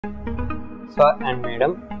Sir and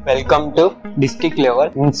Madam, welcome to District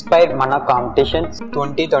Level Inspire Mana Competitions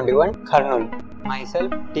 2021 Kurnool.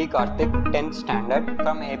 Myself T. Karthik, 10th Standard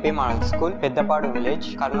from AP Model School, Peddapadu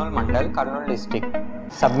Village, Kurnool Mandal, Kurnool District.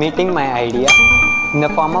 Submitting my idea in the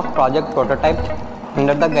form of project prototype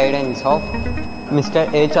under the guidance of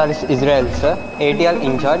Mr. H.R. Israel sir, ATL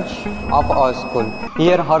in charge of our school.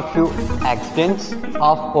 Here are few accidents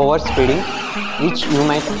of overspeeding which you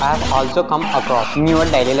might have also come across in your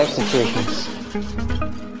daily life situations.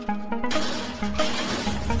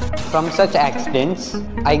 From such accidents,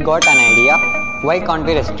 I got an idea, why can't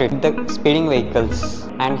we restrict the speeding vehicles,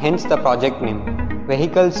 and hence the project name,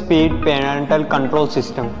 Vehicle Speed Parental Control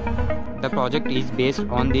System. The project is based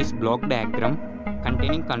on this block diagram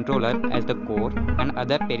containing controller as the core and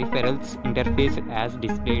other peripherals interface as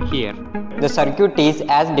displayed here. The circuit is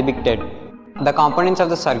as depicted. The components of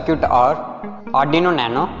the circuit are Arduino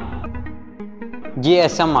Nano,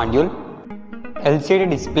 GSM module, LCD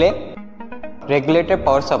display, regulated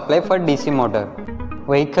power supply for DC motor,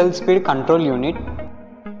 vehicle speed control unit,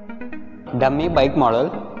 dummy bike model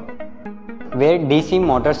where DC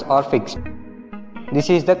motors are fixed. This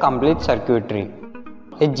is the complete circuitry.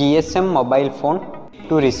 A GSM mobile phone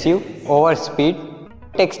to receive overspeed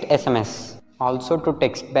text SMS, also to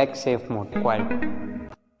text back safe mode required.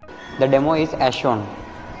 The demo is as shown.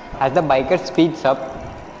 As the biker speeds up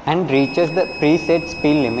and reaches the preset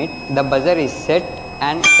speed limit, the buzzer is set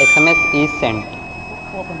and SMS is sent.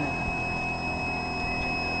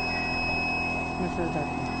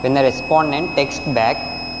 When the respondent texts back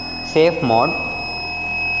safe mode,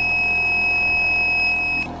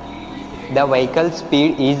 the vehicle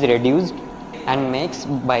speed is reduced and makes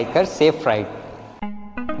biker safe ride.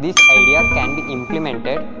 This idea can be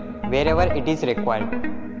implemented wherever it is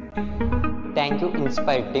required. Thank you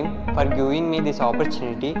Inspire team for giving me this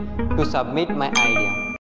opportunity to submit my idea.